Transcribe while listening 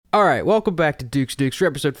All right, welcome back to Dukes for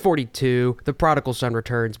episode 42, The Prodigal Son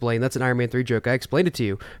Returns. Blaine, that's an Iron Man 3 joke. I explained it to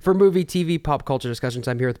you. For movie, TV, pop culture discussions,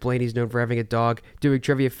 I'm here with Blaine. He's known for having a dog, doing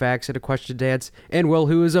trivia facts, and a question dance. And Will,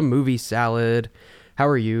 who is a movie salad. How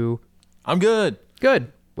are you? I'm good.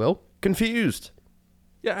 Good. Will? Confused.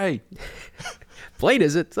 Yay. Blaine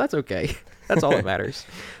isn't, so that's okay. That's all that matters.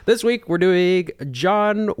 This week, we're doing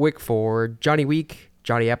John Wick 4, Johnny Week,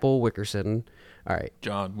 Johnny Apple, Wickerson. All right.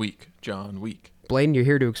 John Wick. Blaine, you're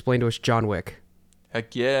here to explain to us John Wick.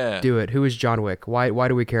 Heck yeah. Do it. Who is John Wick? Why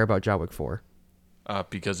do we care about John Wick 4?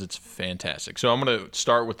 Because it's fantastic. So I'm going to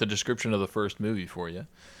start with the description of the first movie for you.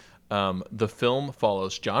 The film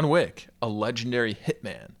follows John Wick, a legendary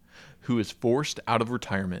hitman who is forced out of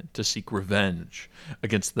retirement to seek revenge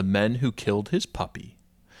against the men who killed his puppy,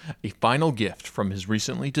 a final gift from his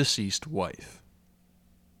recently deceased wife.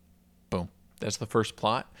 Boom. That's the first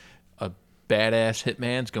plot. A badass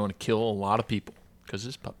hitman's going to kill a lot of people because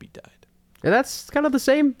his puppy died. And that's kind of the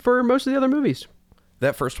same for most of the other movies.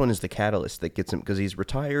 That first one is the catalyst that gets him, because he's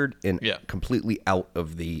retired and completely out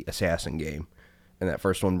of the assassin game. And that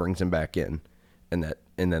first one brings him back in. And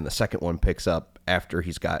then the second one picks up after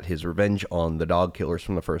he's got his revenge on the dog killers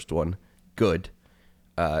from the first one. Good.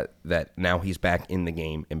 That now he's back in the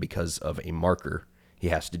game, and because of a marker, he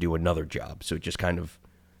has to do another job. So it just kind of,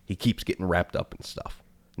 he keeps getting wrapped up in stuff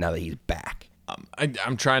now that he's back.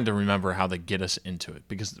 I'm trying to remember how they get us into it,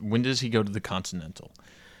 because when does he go to the Continental?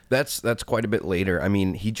 That's quite a bit later. I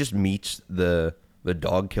mean, he just meets the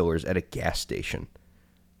dog killers at a gas station,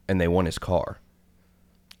 and they want his car.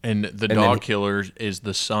 And the dog killer is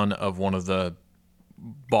the son of one of the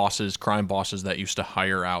crime bosses that used to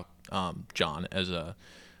hire out John as a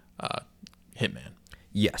hitman.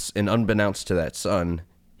 Yes, and unbeknownst to that son,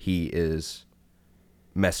 he is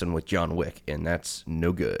messing with John Wick, and that's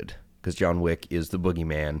no good, because John Wick is the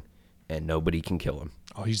boogeyman, and nobody can kill him.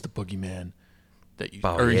 Oh, he's the boogeyman that you,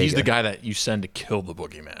 he's He's the guy that you send to kill the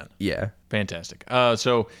boogeyman. Yeah. Fantastic.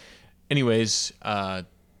 So, anyways,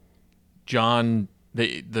 John,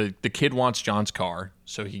 the kid wants John's car,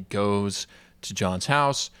 so he goes to John's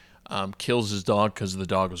house, kills his dog because the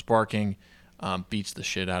dog was barking, beats the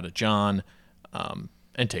shit out of John,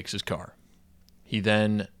 and takes his car. He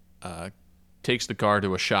then takes the car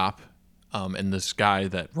to a shop, and this guy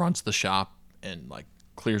that runs the shop and like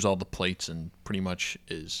clears all the plates and pretty much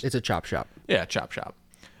is... It's a chop shop. Yeah, chop shop.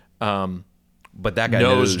 But that guy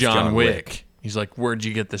knows John Wick. He's like, where'd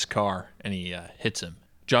you get this car? And he hits him.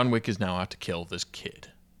 John Wick is now out to kill this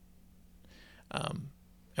kid. And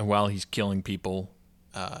while he's killing people,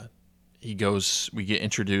 we get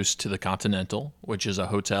introduced to the Continental, which is a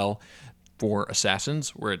hotel for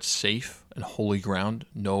assassins where it's safe and holy ground.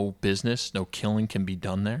 No business, no killing can be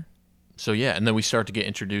done there. So yeah, and then we start to get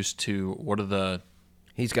introduced to what are the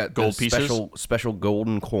He's got gold pieces? special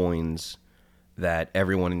golden coins that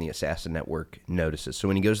everyone in the Assassin Network notices. So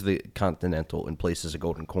when he goes to the Continental and places a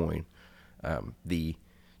golden coin, the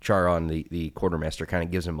Charon, the quartermaster, kind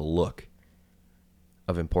of gives him a look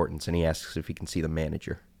of importance, and he asks if he can see the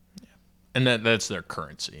manager. Yeah. And that's their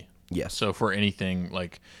currency. Yes. So for anything,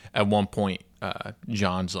 like at one point,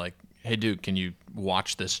 John's like, hey, dude, can you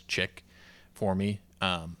watch this chick for me?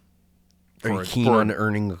 Are you keen on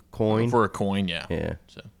earning a coin? For a coin, yeah. Yeah.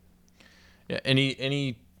 So, yeah.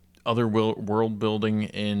 Any other world building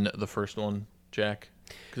in the first one, Jack?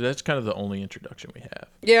 Because that's kind of the only introduction we have.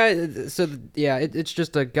 Yeah, so it's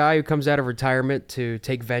just a guy who comes out of retirement to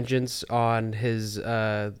take vengeance on his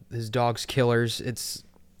dog's killers. It's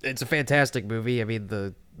a fantastic movie. I mean,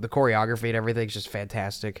 the choreography and everything's just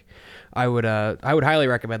fantastic. I would highly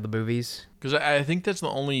recommend the movies. Because I think that's the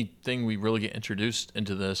only thing we really get introduced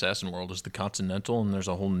into the assassin world is the Continental, and there's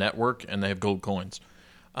a whole network, and they have gold coins.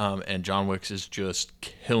 And John Wick is just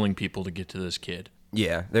killing people to get to this kid.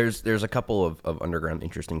 Yeah, there's a couple of underground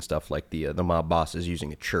interesting stuff, like the mob boss is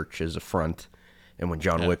using a church as a front, and when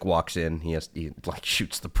John Wick walks in, he like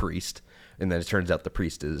shoots the priest, and then it turns out the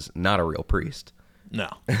priest is not a real priest. No.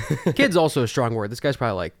 Kid's also a strong word. This guy's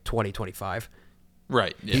probably like 20, 25.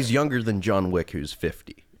 Right. Yeah. He's younger than John Wick, who's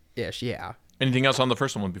 50. Yes, yeah. Anything else on the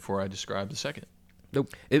first one before I describe the second?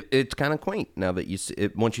 Nope. It's kind of quaint now that you see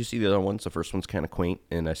it. Once you see the other ones, the first one's kind of quaint,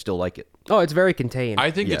 and I still like it. Oh, it's very contained.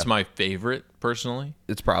 I think it's my favorite, personally.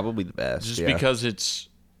 It's probably the best. Just because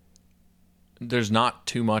there's not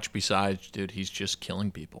too much besides, dude, he's just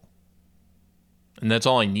killing people. And that's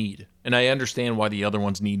all I need. And I understand why the other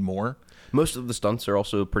ones need more. Most of the stunts are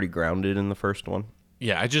also pretty grounded in the first one.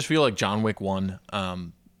 Yeah, I just feel like John Wick 1,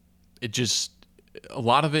 a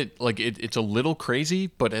lot of it, like, it's a little crazy,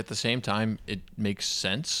 but at the same time, it makes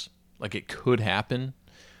sense. Like, it could happen.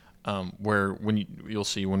 where you'll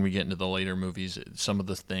see when we get into the later movies, some of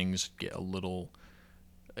the things get a little,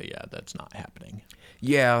 yeah, that's not happening.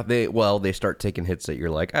 Yeah, they start taking hits that you're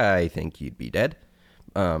like, I think you'd be dead.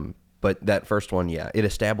 But that first one, yeah, it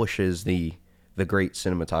establishes the great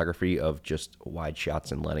cinematography of just wide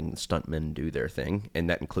shots and letting the stuntmen do their thing, and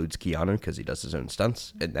that includes Keanu because he does his own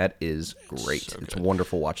stunts, and that is great. It's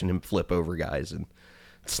wonderful watching him flip over guys and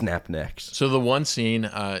snap necks. So the one scene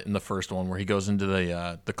in the first one where he goes into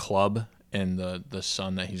the club and the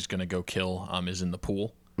son that he's gonna go kill is in the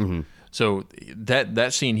pool. Mm-hmm. So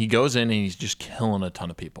that scene, he goes in and he's just killing a ton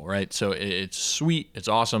of people, right? So it's sweet, it's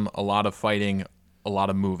awesome, a lot of fighting, a lot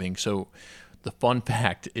of moving. So the fun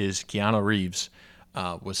fact is Keanu Reeves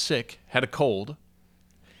was sick, had a cold,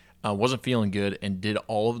 wasn't feeling good, and did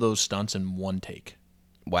all of those stunts in one take.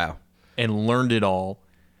 Wow. And learned it all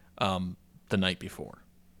the night before.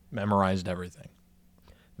 Memorized everything.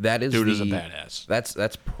 Dude is a badass.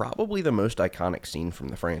 That's probably the most iconic scene from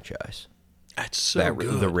the franchise. That's so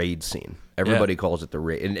good. The raid scene. Everybody calls it the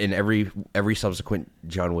raid. In every subsequent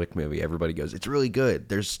John Wick movie, everybody goes, it's really good.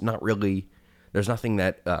 There's nothing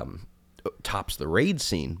that tops the raid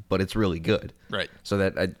scene, but it's really good. Right. So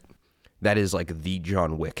that is like the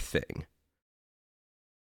John Wick thing.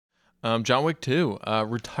 John Wick 2,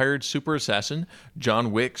 retired super assassin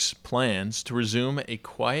John Wick's plans to resume a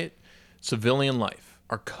quiet civilian life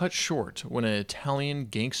are cut short when an Italian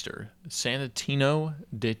gangster, Santino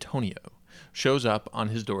D'Antonio, shows up on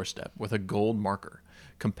his doorstep with a gold marker,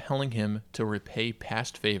 compelling him to repay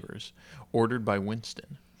past favors ordered by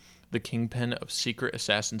Winston, the kingpin of secret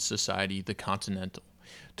assassin society, the Continental.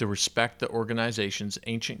 To respect the organization's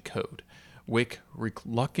ancient code, Wick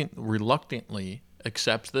reluctantly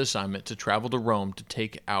accepts the assignment to travel to Rome to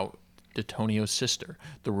take out D'Antonio's sister,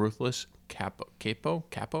 the ruthless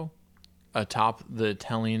Capo, atop the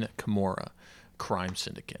Italian Camorra crime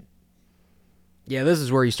syndicate. Yeah, this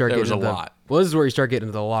is where you start getting into a lot. Well, this is where you start getting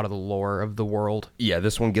into a lot of the lore of the world. Yeah,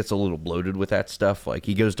 this one gets a little bloated with that stuff. Like,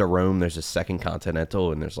 he goes to Rome, there's a second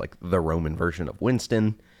Continental, and there's like the Roman version of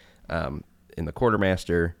Winston in the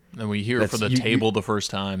Quartermaster. And we hear for the table the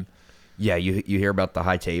first time. Yeah, you hear about the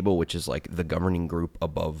High Table, which is like the governing group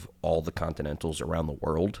above all the Continentals around the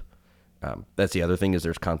world. That's the other thing, is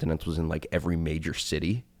there's Continentals in like every major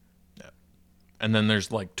city. Yeah. And then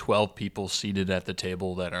there's like 12 people seated at the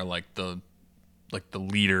table that are like the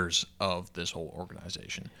leaders of this whole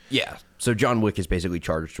organization. Yeah. So John Wick is basically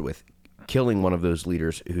charged with killing one of those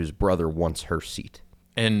leaders whose brother wants her seat.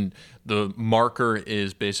 And the marker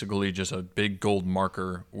is basically just a big gold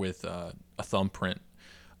marker with a thumbprint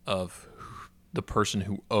of the person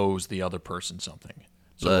who owes the other person something.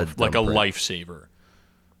 So like a lifesaver.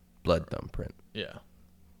 Blood thumbprint. Yeah.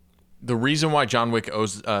 The reason why John Wick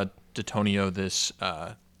owes D'Antonio this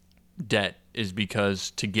debt is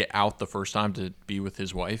because to get out the first time to be with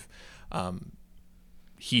his wife,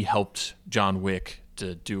 he helped John Wick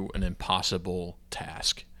to do an impossible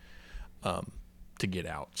task to get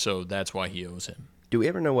out. So that's why he owes him. Do we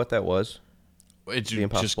ever know what that was? It's the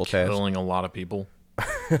impossible just killing a lot of people.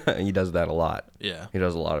 He does that a lot. Yeah. He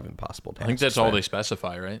does a lot of impossible tasks. I think that's all they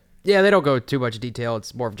specify, right? Yeah, they don't go too much detail.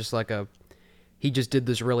 It's more of just like he just did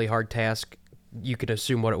this really hard task. You could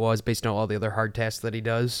assume what it was based on all the other hard tasks that he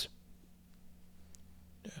does.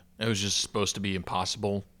 Yeah. It was just supposed to be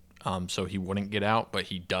impossible, so he wouldn't get out, but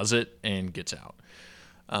he does it and gets out.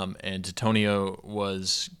 And D'Antonio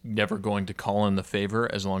was never going to call in the favor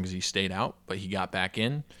as long as he stayed out, but he got back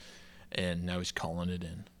in, and now he's calling it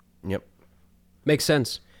in. Yep. Makes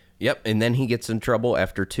sense. Yep, and then he gets in trouble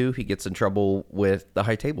after 2. He gets in trouble with the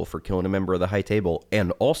High Table for killing a member of the High Table.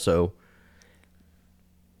 And also,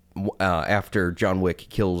 after John Wick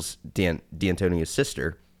kills D'Antonio's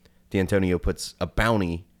sister, D'Antonio puts a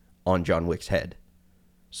bounty on John Wick's head.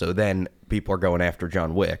 So then people are going after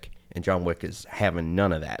John Wick, and John Wick is having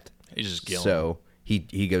none of that. He's just killing. So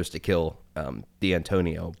he goes to kill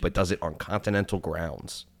D'Antonio, but does it on continental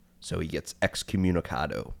grounds. So he gets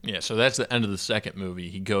excommunicado. Yeah, so that's the end of the second movie.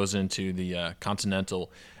 He goes into the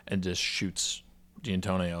Continental and just shoots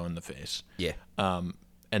D'Antonio in the face. Yeah.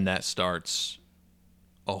 And that starts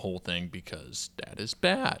a whole thing because that is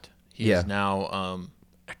bad. He is now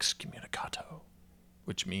excommunicado,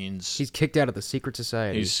 which means... He's kicked out of the secret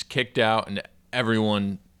society. He's kicked out,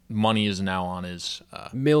 and money is now on his...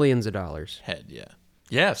 millions of dollars. Head, yeah.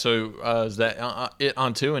 Yeah, so is that it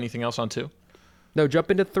on 2? Anything else on 2? No,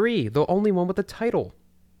 jump into 3. The only one with a title.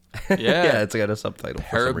 Yeah. Yeah, it's got a subtitle.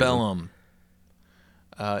 Parabellum.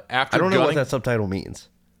 After I don't know what that subtitle means.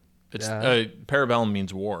 It's Parabellum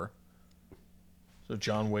means war. So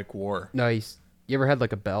John Wick War. Nice. You ever had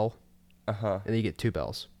like a bell? Uh-huh. And then you get 2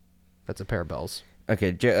 bells. That's a pair of bells.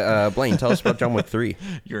 Okay, Blaine, tell us about John Wick 3.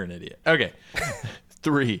 You're an idiot. Okay.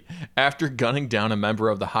 3. After gunning down a member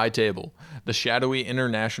of the High Table, the shadowy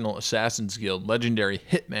International Assassins Guild legendary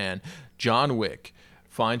hitman John Wick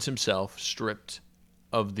finds himself stripped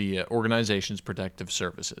of the organization's protective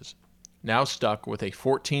services. Now stuck with a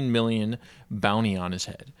 $14 million bounty on his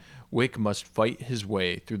head, Wick must fight his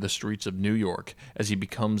way through the streets of New York as he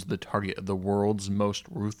becomes the target of the world's most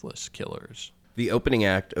ruthless killers. The opening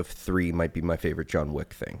act of 3 might be my favorite John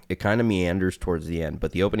Wick thing. It kind of meanders towards the end,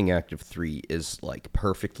 but the opening act of 3 is like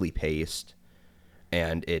perfectly paced,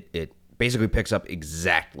 and it basically picks up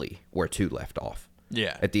exactly where 2 left off.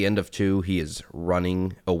 Yeah. At the end of 2, he is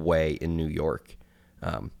running away in New York,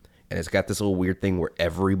 and it's got this little weird thing where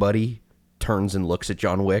everybody turns and looks at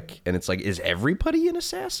John Wick, and it's like, is everybody an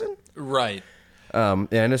assassin? Right. And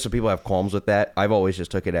I know some people have qualms with that. I've always just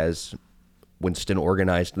took it as Winston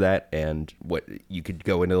organized that, and what you could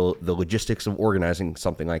go into the logistics of organizing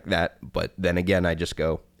something like that. But then again, I just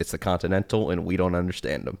go, it's the Continental, and we don't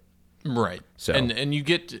understand them. Right. So and you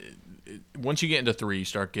get, once you get into 3, you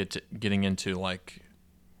start getting into like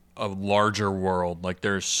a larger world. Like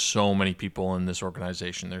there's so many people in this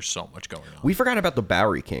organization. There's so much going on. we forgot about the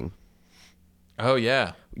Bowery King. Oh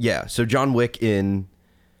yeah. Yeah. So John Wick is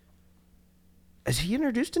he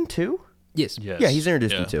introduced in 2? Yes. Yes. Yeah, he's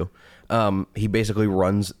introduced in 2. He basically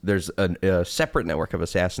runs, there's a separate network of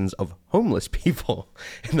assassins of homeless people.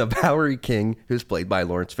 And the Bowery King, who's played by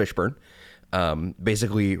Lawrence Fishburne,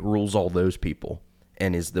 basically rules all those people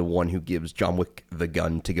and is the one who gives John Wick the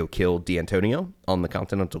gun to go kill D'Antonio on the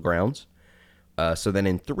Continental grounds. So then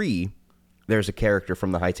in 3, there's a character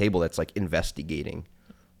from the High Table that's like investigating.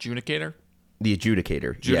 Adjudicator? The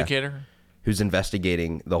Adjudicator. Adjudicator? Yeah, who's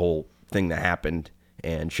investigating the whole thing that happened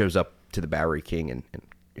and shows up to the Bowery King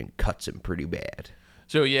and cuts him pretty bad.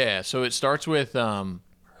 So yeah, so it starts with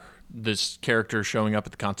this character showing up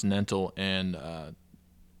at the Continental and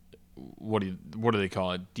what do they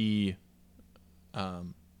call it?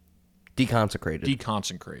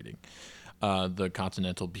 Deconsecrating the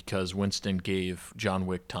Continental because Winston gave John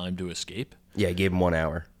Wick time to escape. Yeah, he gave him 1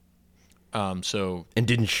 hour. And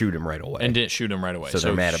didn't shoot him right away. So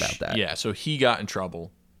they're mad about that. Yeah, so he got in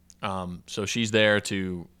trouble. So she's there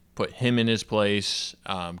to put him in his place,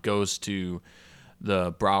 goes to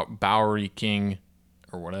the Bowery King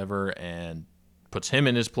or whatever and puts him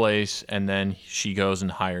in his place, and then she goes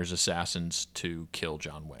and hires assassins to kill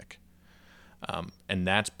John Wick. And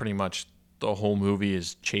that's pretty much the whole movie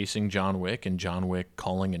is chasing John Wick and John Wick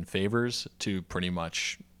calling in favors to pretty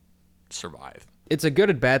much survive. It's a good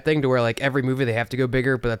and bad thing to where like every movie they have to go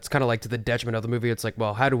bigger, but that's kind of like to the detriment of the movie. It's like,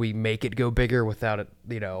 well, how do we make it go bigger without it,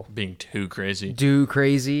 being too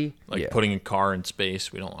crazy? Like putting a car in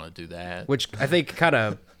space. We don't want to do that. Which I think kind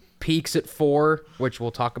of peaks at 4, which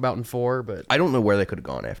we'll talk about in 4. But I don't know where they could have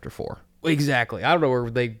gone after 4. Exactly. I don't know where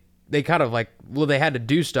they kind of like, well, they had to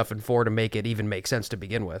do stuff in 4 to make it even make sense to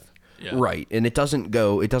begin with. Yeah. Right, and it doesn't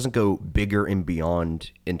go bigger and beyond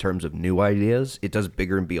in terms of new ideas. It does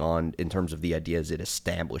bigger and beyond in terms of the ideas it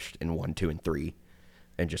established in 1, 2, and 3,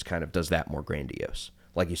 and just kind of does that more grandiose.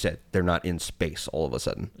 Like you said, they're not in space all of a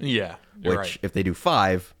sudden. Yeah, which right. If they do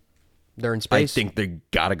 5, they're in space. I think they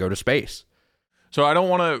gotta go to space. So we don't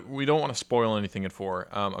want to spoil anything at 4.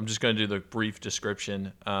 I'm just going to do the brief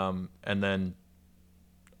description, and then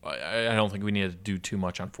I don't think we need to do too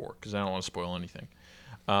much on 4 because I don't want to spoil anything.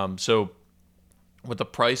 So, with the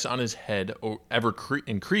price on his head ever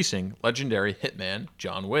increasing, legendary hitman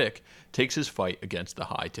John Wick takes his fight against the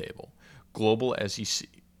High Table, global as he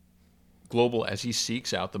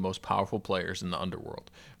seeks out the most powerful players in the underworld,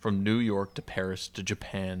 from New York to Paris to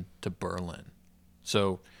Japan to Berlin.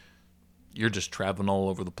 So, you're just traveling all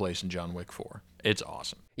over the place in John Wick 4. It's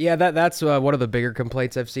awesome. Yeah, that's one of the bigger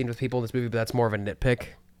complaints I've seen with people in this movie, but that's more of a nitpick.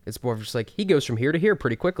 It's more of just like, he goes from here to here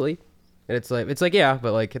pretty quickly. And it's like, yeah,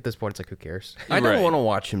 but like at this point, it's like, who cares? I don't want to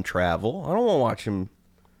watch him travel. I don't want to watch him.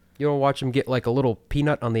 You don't watch him get like a little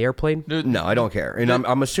peanut on the airplane? No, I don't care. And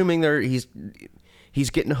I'm assuming he's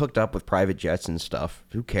getting hooked up with private jets and stuff.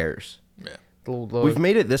 Who cares? Yeah. We've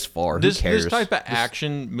made it this far. Who cares? This type of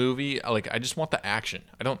action movie, like I just want the action.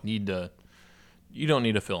 I don't need to. You don't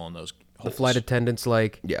need to fill in those holes. The flight attendant's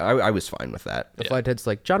like, yeah, I was fine with that. The flight attendant's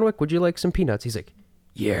like, John Wick, would you like some peanuts? He's like,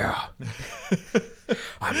 yeah.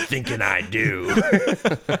 I'm thinking I do.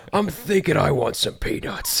 I'm thinking I want some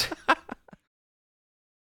peanuts.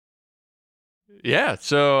 Yeah.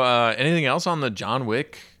 So, anything else on the John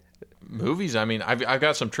Wick movies? I mean, I've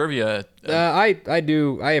got some trivia. I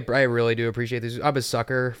really do appreciate this. I'm a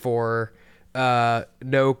sucker for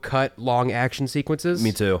no cut long action sequences.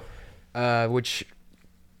 Me too. Which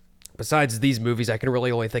besides these movies, I can really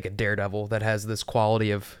only think of Daredevil that has this quality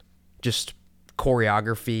of just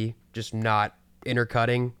choreography, just not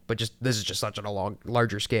intercutting, but just this is just such on a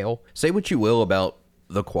larger scale. Say what you will about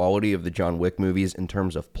the quality of the John Wick movies in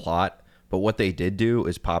terms of plot, but what they did do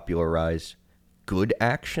is popularize good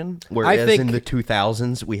action, whereas in the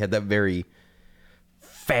 2000s we had that very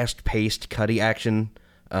fast-paced, cutty action.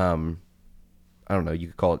 I don't know, you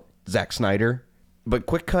could call it Zack Snyder, but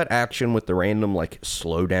quick cut action with the random like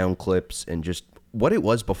slow down clips and just what it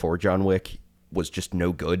was before John Wick was just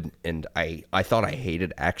no good. And I thought I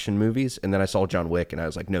hated action movies, and then I saw John Wick and I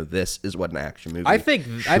was like, no, this is what an action movie I think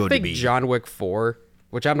be. John Wick 4,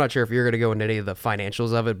 which I'm not sure if you're going to go into any of the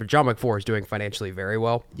financials of it, but John Wick 4 is doing financially very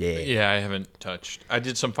well. Yeah, I haven't touched. I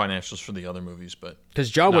did some financials for the other movies, but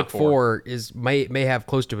because John Wick 4 may have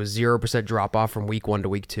close to a 0% drop off from week 1 to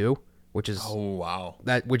week 2, which is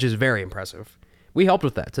which is very impressive. We helped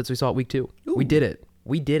with that since we saw it week 2. Ooh. We did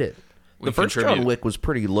it. The first John Wick was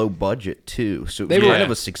pretty low budget too, so it was kind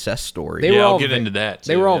of a success story. I'll get into that.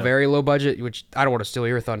 They were all very low budget, which I don't want to steal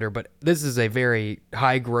your thunder, but this is a very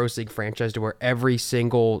high grossing franchise to where every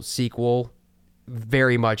single sequel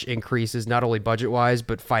very much increases, not only budget wise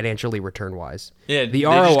but financially return wise. Yeah, the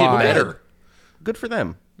ROI just get better. Good for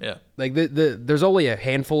them. Yeah, like there's only a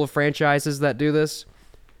handful of franchises that do this.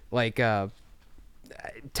 Like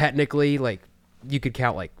technically, like. You could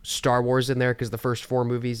count like Star Wars in there because the first 4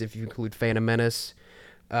 movies, if you include Phantom Menace,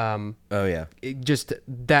 just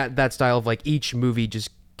that style of like each movie just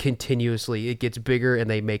continuously it gets bigger and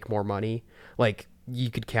they make more money. Like you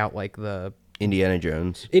could count like the Indiana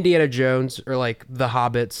Jones or like the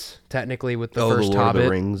Hobbits technically with the first the Lord Hobbit. Of the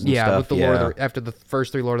Rings and stuff. With the Lord of the, after the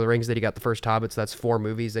first 3 Lord of the Rings, then you got the first Hobbits. That's 4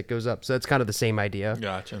 movies that goes up. So that's kind of the same idea.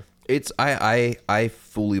 Gotcha. It's I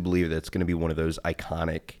fully believe that it's going to be one of those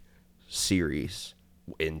iconic series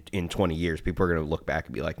in 20 years. People are going to look back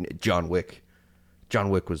and be like, John Wick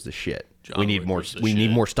was the shit. We need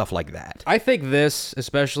more stuff like that. I think this,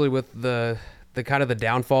 especially with the kind of the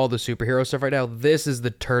downfall of the superhero stuff right now, this is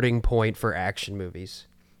the turning point for action movies.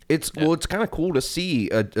 It's kind of cool to see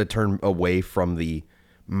a turn away from the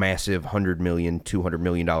massive $100 million, $200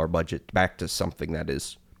 million budget back to something that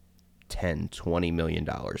is $10-20 million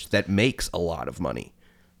that makes a lot of money,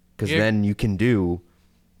 because then you can do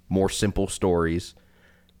more simple stories,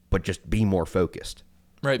 but just be more focused.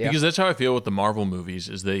 Right, because that's how I feel with the Marvel movies,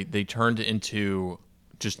 is they turned into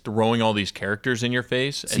just throwing all these characters in your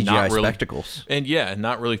face and CGI not really spectacles. And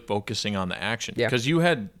not really focusing on the action. Yeah. Because you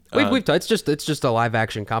had it's just a live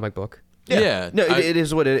action comic book. Yeah. No, it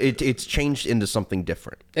is what it's changed into something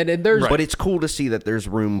different. And there's but it's cool to see that there's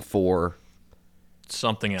room for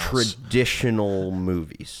something else. Traditional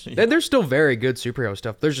movies. And there's still very good superhero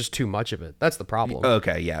stuff. There's just too much of it. That's the problem.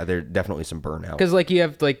 Okay, yeah, there's definitely some burnout. Because like you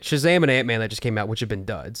have like Shazam and Ant-Man that just came out, which have been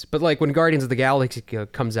duds. But like when Guardians of the Galaxy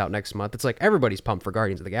comes out next month, it's like everybody's pumped for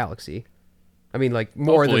Guardians of the Galaxy. I mean, like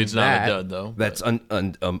more Hopefully than it's that. not a dud though. That's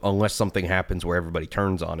unless something happens where everybody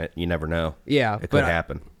turns on it, you never know. Yeah, it could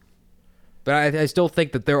happen. But I still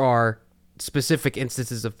think that there are specific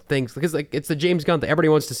instances of things, because like it's the James Gunn thing. Everybody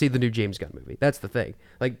wants to see the new James Gunn movie. That's the thing.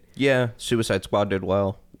 Like Suicide Squad did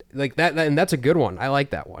well. Like that and that's a good one. I like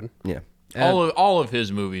that one. Yeah. All of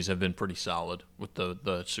his movies have been pretty solid with the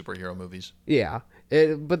superhero movies. Yeah.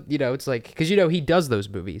 But it's like, because he does those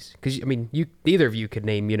movies. Because I mean, neither of you could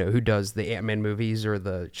name who does the Ant-Man movies or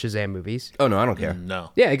the Shazam movies. Oh no, I don't care. No.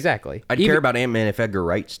 Yeah, exactly. I'd care about Ant-Man if Edgar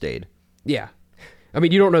Wright stayed. Yeah. I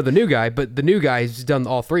mean, you don't know the new guy, but the new guy's done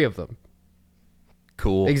all 3 of them.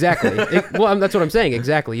 Cool. Exactly. Well, that's what I'm saying.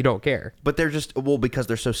 Exactly. You don't care. But they're just because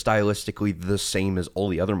they're so stylistically the same as all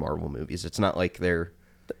the other Marvel movies. It's not like they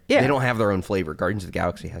don't have their own flavor. Guardians of the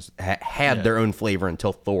Galaxy has had their own flavor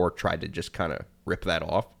until Thor tried to just kind of rip that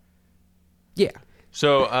off. Yeah.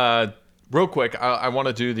 So, real quick, I want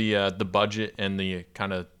to do the budget and the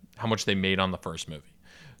kind of how much they made on the first movie.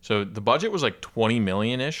 So the budget was like $20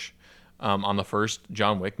 million-ish on the first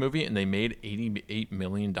John Wick movie, and they made $88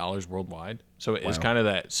 million worldwide. So it was kind of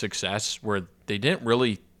that success where they didn't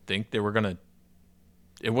really think they were gonna.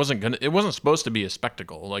 It wasn't supposed to be a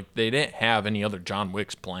spectacle. Like they didn't have any other John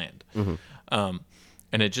Wicks planned, and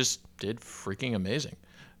it just did freaking amazing.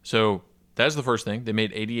 So that's the first thing. They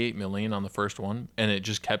made $88 million on the first one, and it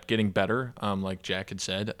just kept getting better. Like Jack had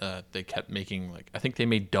said, they kept making I think they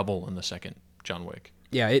made double in the second John Wick.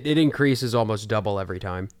 Yeah, it increases almost double every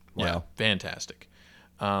time. Wow. Yeah, fantastic.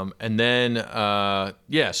 And then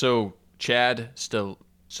so Chad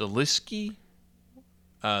Stahelski,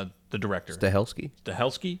 the director.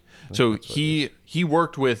 Stahelski. So he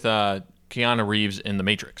worked with Keanu Reeves in The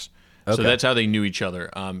Matrix. So that's how they knew each other.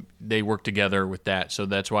 They worked together with that. So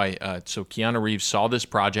that's why. So Keanu Reeves saw this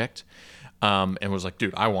project and was like,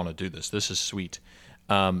 "Dude, I want to do this. This is sweet,"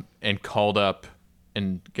 and called up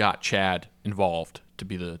and got Chad involved to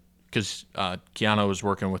be because Keanu was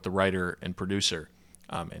working with the writer and producer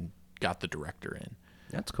and got the director in.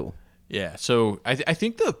 That's cool. Yeah. So I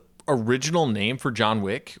think the original name for John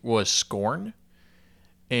Wick was Scorn.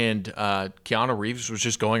 And Keanu Reeves was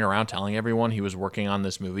just going around telling everyone he was working on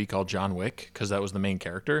this movie called John Wick because that was the main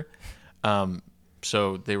character.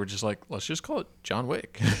 So they were just like, let's just call it John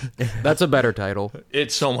Wick. That's a better title.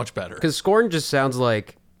 It's so much better. Because Scorn just sounds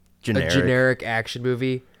like a generic action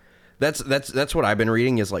movie. That's what I've been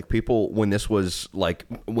reading is like people when this was like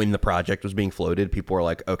when the project was being floated, people were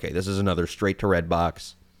like, okay, this is another straight to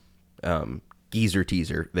Redbox geezer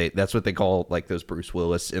teaser. That's what they call like those Bruce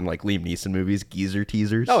Willis and like Liam Neeson movies, geezer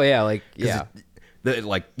teasers. Oh yeah, like yeah.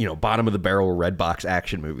 Like, you know, bottom of the barrel Redbox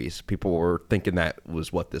action movies. People were thinking that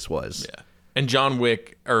was what this was. Yeah. And Keanu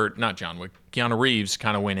Reeves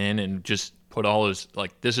kind of went in and just put all his,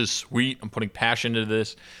 like, this is sweet. I'm putting passion into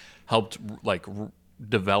this. Helped, like,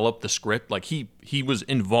 develop the script. Like, he was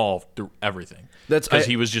involved through everything. That's because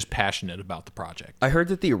he was just passionate about the project. I heard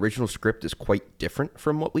that the original script is quite different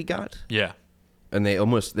from what we got. Yeah. And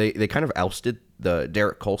they kind of ousted the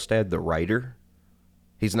Derek Kolstad, the writer.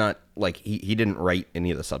 He's not, like, he didn't write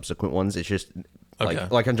any of the subsequent ones. It's just,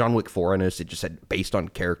 like on John Wick 4, I noticed it just said based on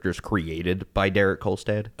characters created by Derek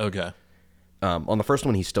Kolstad. Okay. On the first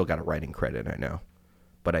one, he's still got a writing credit, I know.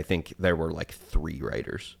 But I think there were, like, 3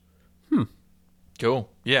 writers.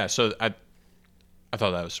 Cool. Yeah, so I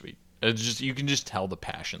thought that was sweet. It's just, you can just tell the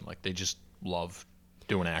passion. Like, they just love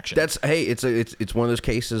doing action. It's one of those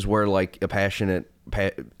cases where, like, a passion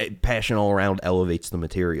all around elevates the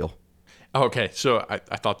material. Okay, so I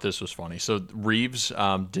thought this was funny. So Reeves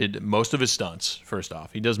did most of his stunts, first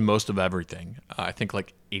off. He does most of everything. I think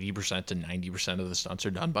like 80% to 90% of the stunts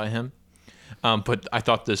are done by him. But I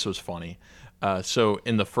thought this was funny. So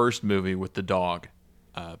in the first movie with the dog,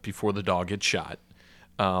 before the dog gets shot,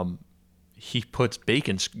 he puts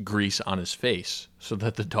bacon grease on his face so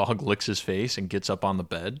that the dog licks his face and gets up on the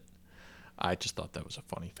bed. I just thought that was a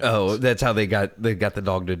funny thing. Oh, that's how they got the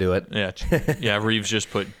dog to do it. Yeah. Reeves just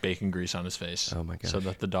put bacon grease on his face. Oh my gosh. So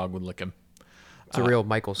that the dog would lick him. It's a real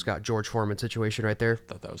Michael Scott, George Foreman situation right there.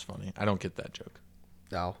 Thought that was funny. I don't get that joke.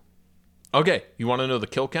 Oh. Okay, you want to know the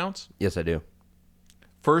kill counts? Yes, I do.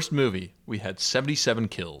 First movie, we had 77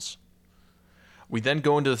 kills. We then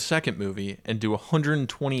go into the second movie and do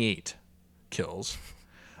 128 kills.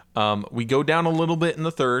 We go down a little bit in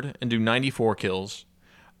the third and do 94 kills.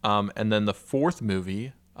 And then the fourth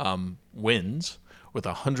movie wins with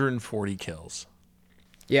 140 kills.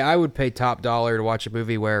 Yeah, I would pay top dollar to watch a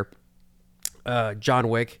movie where John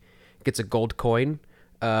Wick gets a gold coin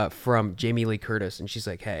from Jamie Lee Curtis, and she's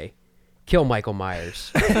like, "Hey, kill Michael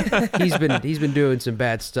Myers. He's been doing some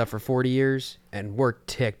bad stuff for 40 years, and we're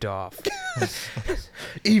ticked off."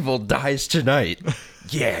 Evil dies tonight.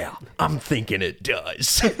 Yeah, I'm thinking it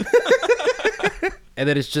does. And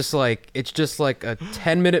then it's just like a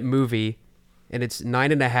 10-minute movie, and it's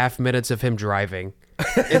 9.5 minutes of him driving.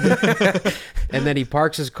 And then he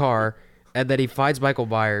parks his car, and then he finds Michael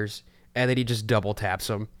Myers, and then he just double taps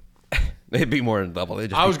him. It'd be more than double.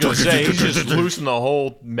 I was going to say, he's just loosening the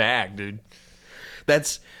whole mag, dude.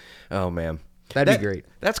 Oh, man. That'd be great.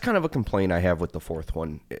 That's kind of a complaint I have with the fourth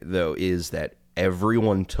one, though, is that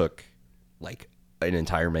everyone took, like, an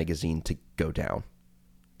entire magazine to go down.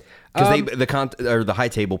 Because the high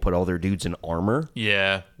table put all their dudes in armor.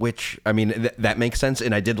 Yeah. Which, I mean, that makes sense.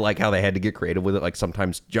 And I did like how they had to get creative with it. Like,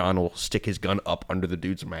 sometimes John will stick his gun up under the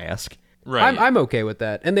dude's mask. Right. I'm okay with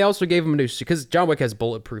that. And they also gave him a new suit, because John Wick has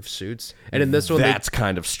bulletproof suits. And in this one, that's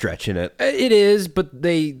kind of stretching it. It is, but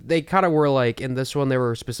they kind of were like, in this one, they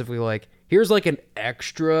were specifically like, here's like an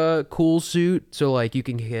extra cool suit. So, like, you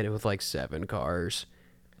can hit it with like 7 cars.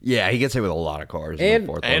 Yeah, he gets hit with a lot of cars. And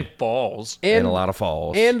falls. And a lot of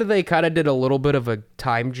falls. And they kind of did a little bit of a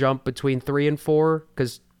time jump between 3 and 4,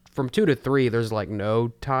 because from 2 to 3, there's like no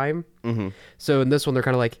time. Mm-hmm. So in this one, they're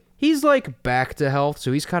kind of like, he's like back to health,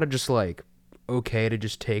 so he's kind of just like okay to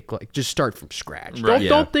just start from scratch. Right.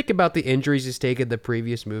 Don't think about the injuries he's taken in the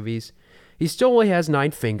previous movies. He still only has 9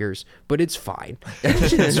 fingers, but it's fine.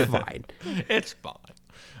 It's fine. It's fine.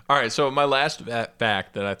 All right, so my last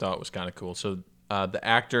fact that I thought was kind of cool. So the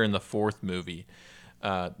actor in the fourth movie,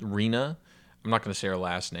 Rina, I'm not going to say her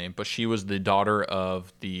last name, but she was the daughter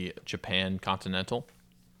of the Japan Continental.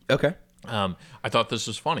 Okay. I thought this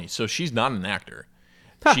was funny. So she's not an actor.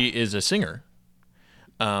 Huh. She is a singer.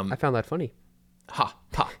 I found that funny. Ha.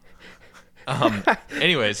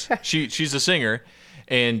 Anyways, she's a singer,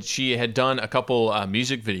 And she had done a couple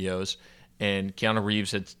music videos, and Keanu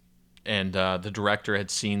Reeves and the director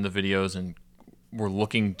had seen the videos and were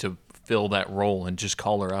looking to fill that role and just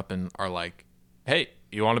call her up and are like, hey,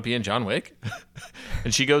 you want to be in John Wick?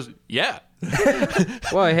 And she goes, yeah.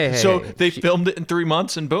 Well, hey. So they filmed it in 3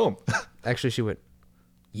 months and boom. Actually, she went,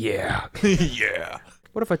 yeah. Yeah.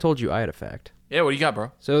 What if I told you I had a fact? Yeah, what do you got,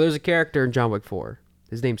 bro? So there's a character in John Wick 4.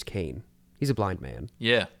 His name's Kane. He's a blind man.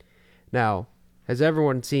 Yeah. Now, has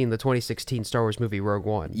everyone seen the 2016 Star Wars movie Rogue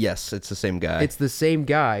One? Yes, it's the same guy. It's the same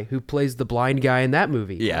guy who plays the blind guy in that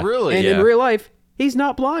movie. Yeah. Really? And Yeah. in real life, he's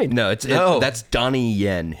not blind. No, that's Donnie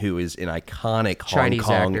Yen, who is an iconic Chinese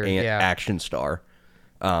Hong Kong actor, yeah. action star.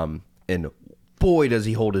 And boy, does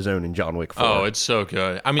he hold his own in John Wick 4. Oh, it's so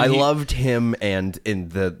good. I mean, I loved him and in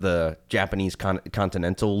the Japanese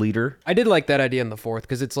continental leader. I did like that idea in the fourth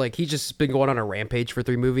because it's like he's just been going on a rampage for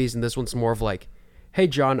 3 movies, and this one's more of like, hey,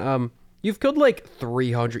 John, you've killed like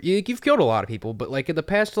 300. You've killed a lot of people, but like in the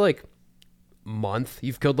past like month,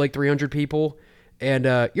 you've killed like 300 people, and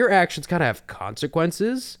your actions kind of have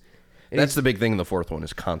consequences. And That's the big thing in the fourth one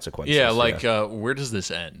is consequences. yeah, like where does this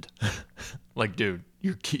end? Like, dude,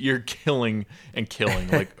 you're killing and killing.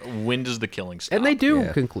 Like, when does the killing stop? And they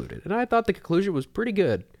do conclude it, and I thought the conclusion was pretty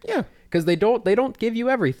good. Yeah. Because they don't give you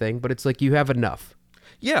everything, but it's like you have enough.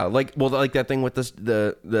 Yeah, like that thing with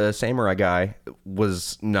the samurai guy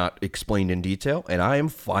was not explained in detail, and I am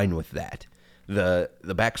fine with that. The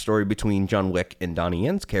backstory between John Wick and Donnie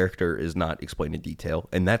Yen's character is not explained in detail,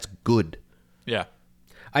 and that's good. Yeah.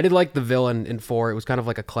 I did like the villain in 4. It was kind of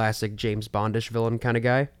like a classic James Bondish villain kind of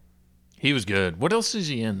guy. He was good. What else is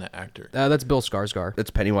he in, that actor? That's Bill Skarsgård.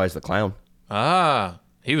 It's Pennywise the Clown. Ah,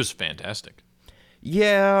 he was fantastic.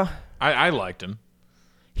 Yeah, I liked him.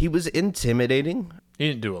 he was intimidating. He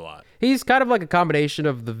didn't do a lot. He's kind of like a combination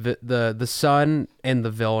of the son and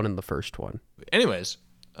the villain in the first one. Anyways,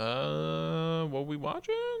 what we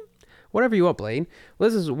watching? Whatever you want, Blaine. Well,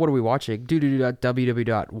 this is what are we watching?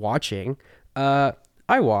 www.watching.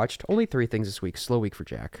 I watched only 3 things this week. Slow week for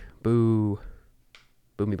Jack. Boo.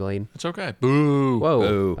 Boo me, Blaine. It's okay. Boo. Whoa,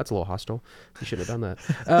 Boo. that's a little hostile. You should have done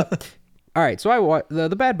that. All right, so I watched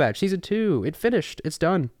the Bad Batch season 2. It finished. It's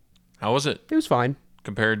done. How was it It was fine.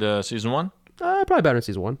 compared to season 1? Probably better than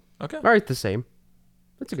season 1. Okay. All right, the same.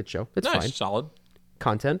 It's a good show. It's Nice. fine. Solid.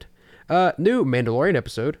 Content. New Mandalorian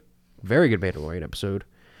episode. Very good Mandalorian episode.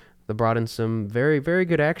 They brought in some very, very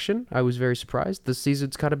good action. I was very surprised. This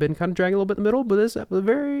season's been dragging a little bit in the middle, but this is a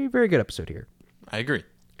very, very good episode here. I agree.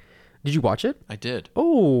 Did you watch it? I did.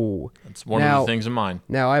 Oh. It's one of the things in mine.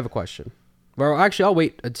 Now I have a question. Well, actually, I'll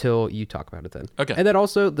wait until you talk about it then. Okay. And then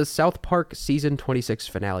also, the South Park season 26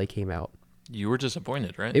 finale came out. You were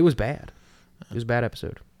disappointed, right? It was bad. It was a bad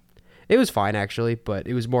episode. It was fine, actually, but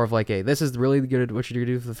it was more of like this is really good at what you're going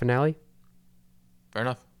to do for the finale. Fair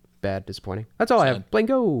enough. Bad, disappointing. That's all I have. Blaine,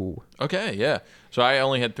 go. Okay, yeah. So I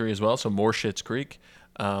only had 3 as well. So more Schitt's Creek.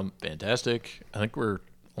 Fantastic. I think we're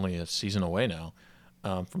only a season away now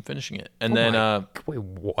from finishing it. And Wait,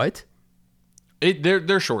 what?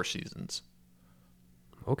 they're short seasons.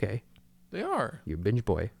 Okay. They are. You binge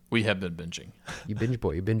boy. We have been binging. You binge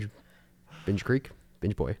boy. You binge Creek.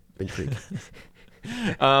 Binge boy. Binge Creek.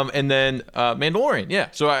 And then Mandalorian. Yeah.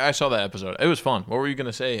 So I saw that episode. It was fun. What were you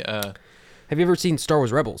gonna say? Have you ever seen Star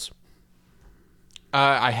Wars Rebels?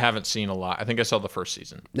 I haven't seen a lot. I think I saw the first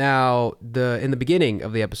season. Now, in the beginning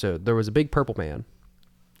of the episode, there was a big purple man.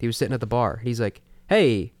 He was sitting at the bar. He's like,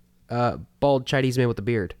 "Hey, bald Chinese man with a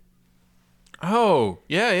beard." Oh,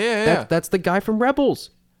 yeah. That's the guy from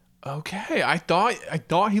Rebels. Okay. I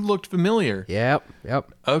thought he looked familiar. Yep.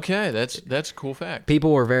 Okay, that's a cool fact.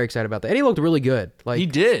 People were very excited about that, and he looked really good. Like He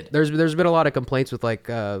did. There's been a lot of complaints with like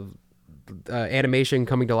animation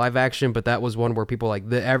coming to live action, but that was one where people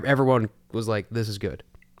everyone was like, "This is good."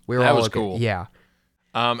 That was cool. Yeah.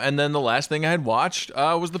 And then the last thing I had watched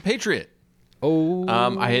was The Patriot. Oh.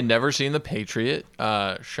 I had never seen The Patriot.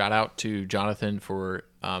 Shout out to Jonathan for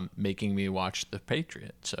making me watch The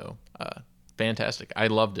Patriot. So fantastic. I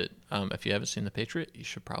loved it. If you haven't seen The Patriot, you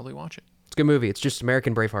should probably watch it. It's a good movie. It's just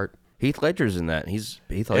American Braveheart. Heath Ledger's in that. Heath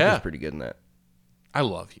Ledger's pretty good in that. I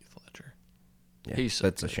love Heath Ledger. Yeah, He's so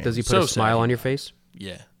that's a good. shame. Does he put So a smile sad. on your face?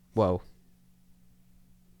 Yeah. Whoa.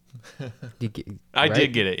 I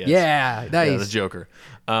did get it, yes. Yeah, nice. Yeah, the Joker.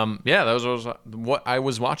 Yeah, that was what I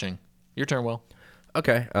was watching. Your turn, Will.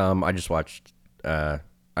 Okay. I just watched. I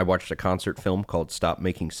watched a concert film called "Stop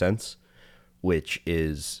Making Sense," which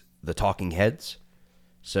is the Talking Heads.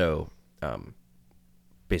 So,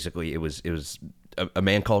 basically, it was a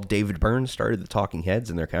man called David Byrne started the Talking Heads,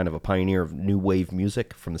 and they're kind of a pioneer of new wave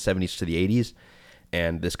music from the 70s to the 80s.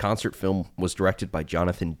 And this concert film was directed by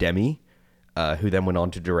Jonathan Demme, who then went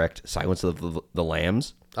on to direct Silence of the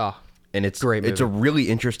Lambs. Oh, and it's great movie. It's a really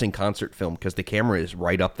interesting concert film because the camera is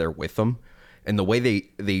right up there with them, and the way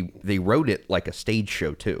they wrote it like a stage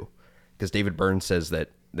show too, because David Byrne says that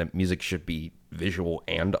music should be visual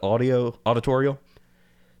and auditorial.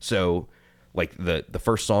 So like the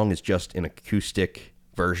first song is just an acoustic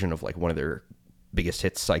version of like one of their biggest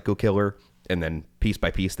hits, Psycho Killer, and then piece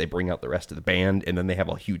by piece they bring out the rest of the band, and then they have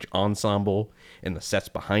a huge ensemble, and the sets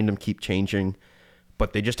behind them keep changing,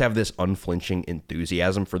 but they just have this unflinching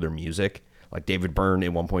enthusiasm for their music. Like David Byrne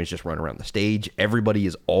at one point is just running around the stage. Everybody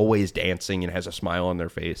is always dancing and has a smile on their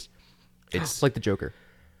face. It's like the Joker.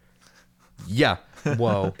 Yeah.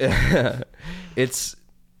 Whoa. It's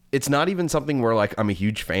not even something where like I'm a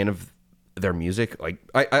huge fan of their music. Like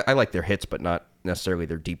I like their hits, but not necessarily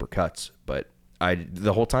their deeper cuts. But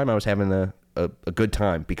the whole time I was having a good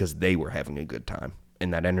time because they were having a good time,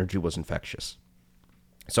 and that energy was infectious.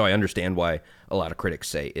 So I understand why a lot of critics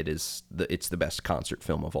say it's the best concert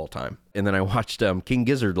film of all time. And then I watched King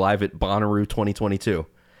Gizzard live at Bonnaroo 2022,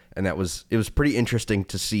 and it was pretty interesting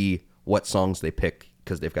to see what songs they pick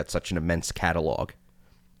because they've got such an immense catalog.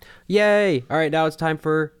 Yay! All right, now it's time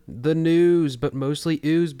for the news, but mostly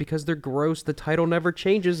ooze because they're gross. The title never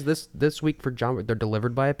changes. This week for John, they're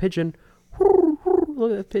delivered by a pigeon.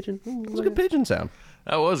 Look at that pigeon. Look at pigeon sound.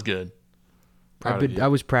 That was good. I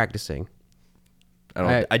was practicing.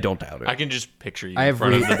 I don't doubt it. I can just picture you in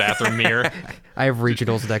front of the bathroom mirror. I have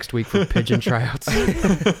regionals next week for pigeon tryouts.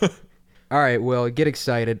 All right, well, get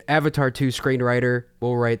excited. Avatar 2 screenwriter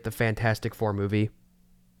will write the Fantastic Four movie.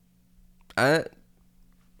 I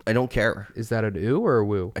don't care. Is that an ooh or a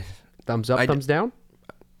woo? Thumbs up, thumbs down?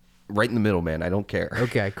 Right in the middle, man. I don't care.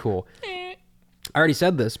 Okay, cool. I already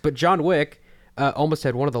said this, but John Wick almost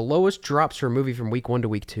had one of the lowest drops for a movie from week 1 to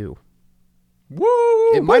week 2. Woo!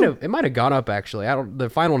 It might have gone up actually. The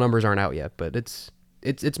final numbers aren't out yet, but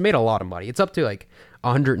it's made a lot of money. It's up to like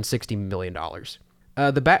 $160 million.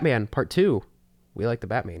 The Batman Part 2. We like the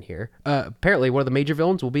Batman here. Apparently, one of the major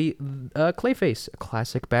villains will be Clayface, a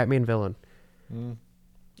classic Batman villain.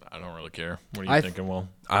 I don't really care. What are you thinking, Will?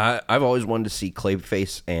 I've always wanted to see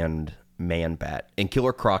Clayface and Man-Bat and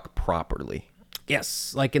Killer Croc properly.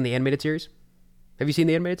 Yes, like in the animated series. Have you seen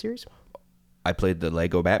the animated series? I played the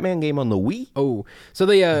Lego Batman game on the Wii. Oh, so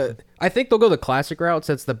I think they'll go the classic route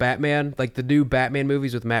since the Batman, like the new Batman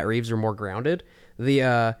movies with Matt Reeves are more grounded.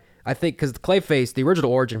 I think because Clayface, the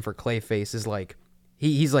original origin for Clayface is like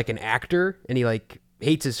he's like an actor and he like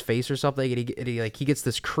hates his face or something, and he gets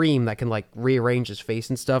this cream that can like rearrange his face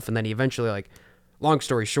and stuff, and then he eventually, like, long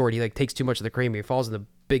story short, he like takes too much of the cream, he falls in the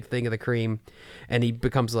big thing of the cream, and he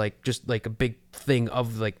becomes like just like a big thing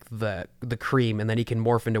of like the cream, and then he can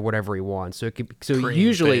morph into whatever he wants. So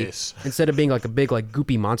usually face. Instead of being like a big like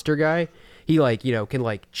goopy monster guy, he like, you know, can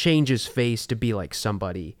like change his face to be like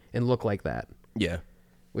somebody and look like that. Yeah.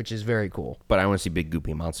 Which is very cool. But I want to see Big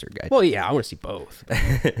Goopy Monster guy. Well, yeah, I want to see both.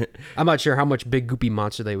 I'm not sure how much Big Goopy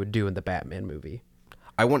Monster they would do in the Batman movie.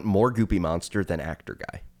 I want more Goopy Monster than Actor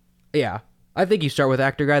Guy. Yeah. I think you start with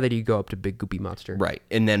Actor Guy, then you go up to Big Goopy Monster. Right.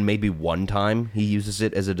 And then maybe one time he uses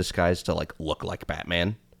it as a disguise to like look like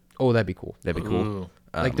Batman. Oh, that'd be cool. That'd be cool.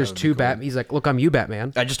 Like there's two Batman. He's like, look, I'm you,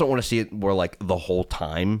 Batman. I just don't want to see it where like the whole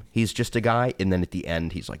time he's just a guy, and then at the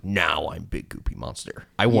end he's like, now I'm Big Goopy Monster.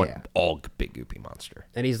 I want all Big Goopy Monster.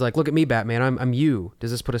 And he's like, look at me, Batman. I'm you.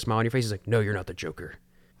 Does this put a smile on your face? He's like, no, you're not the Joker.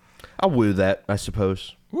 I'll woo that, I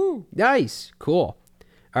suppose. Woo. Nice. Cool.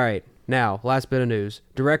 All right. Now, last bit of news.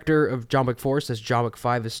 Director of John Wick 4 says John Wick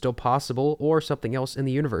 5 is still possible or something else in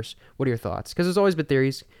the universe. What are your thoughts? Because there's always been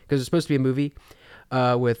theories. Because it's supposed to be a movie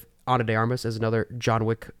with Ana de Armas as another John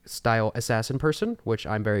Wick-style assassin person, which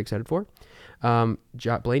I'm very excited for.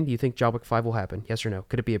 Blaine, do you think John Wick 5 will happen? Yes or no?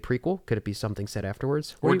 Could it be a prequel? Could it be something set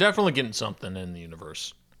afterwards? We're definitely getting something in the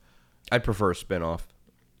universe. I'd prefer a spinoff.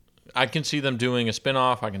 I can see them doing a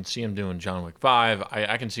spinoff. I can see them doing John Wick 5.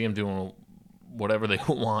 I can see them doing whatever they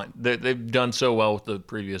want. They've done so well with the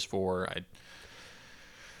previous 4.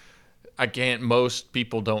 I can't. Most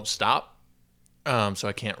people don't stop, so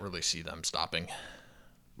I can't really see them stopping.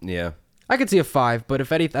 Yeah. I could see a 5, but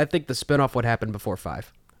if anything, I think the spinoff would happen before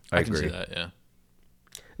 5. I can see that, yeah.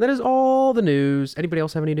 That is all the news. Anybody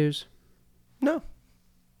else have any news? No.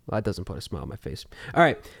 Well, that doesn't put a smile on my face. All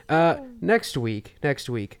right. Next week.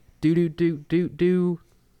 Do.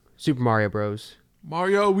 Super Mario Bros.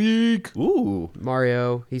 Mario Week. Ooh.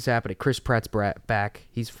 Mario. He's happening. Chris Pratt's back.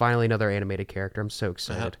 He's finally another animated character. I'm so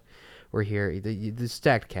excited. We're here. The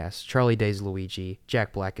stacked cast. Charlie Day's Luigi.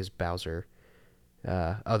 Jack Black is Bowser.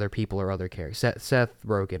 Other people are other characters. Seth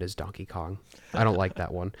Rogen is Donkey Kong. I don't like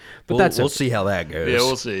that one, but We'll see how that goes. Yeah,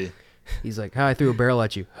 we'll see. He's like, I threw a barrel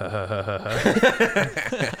at you.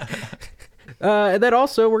 And then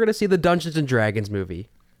also, we're going to see the Dungeons & Dragons movie.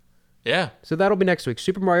 Yeah. So that'll be next week.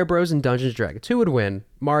 Super Mario Bros. And Dungeons & Dragons. Who would win,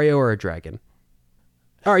 Mario or a dragon?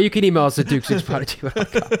 All right, you can email us at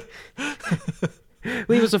duke6pod@gmail.com.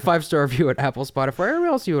 Leave us a 5-star review at Apple, Spotify, or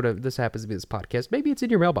else this happens to be this podcast. Maybe it's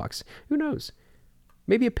in your mailbox. Who knows?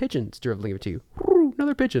 Maybe a pigeon's delivering it to you. Ooh,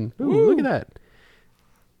 another pigeon. Ooh, look at that.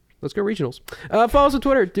 Let's go regionals. Follow us on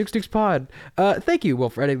Twitter, DukesPod. Thank you,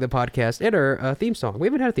 Will, for editing the podcast and our theme song. We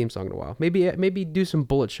haven't had a theme song in a while. Maybe do some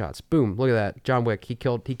bullet shots. Boom! Look at that. John Wick. He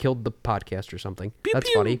killed the podcast or something. Pew, That's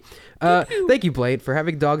pew. funny. Pew. Thank you, Blade, for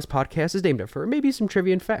having Dogs podcast is named after maybe some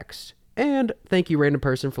trivia and facts. And thank you, random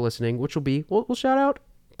person, for listening. Which will be we'll shout out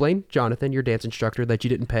Blaine, Jonathan, your dance instructor that you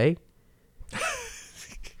didn't pay.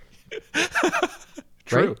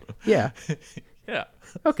 True. Right? Yeah. Yeah.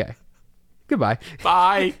 Okay. Goodbye.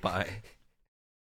 Bye. Bye.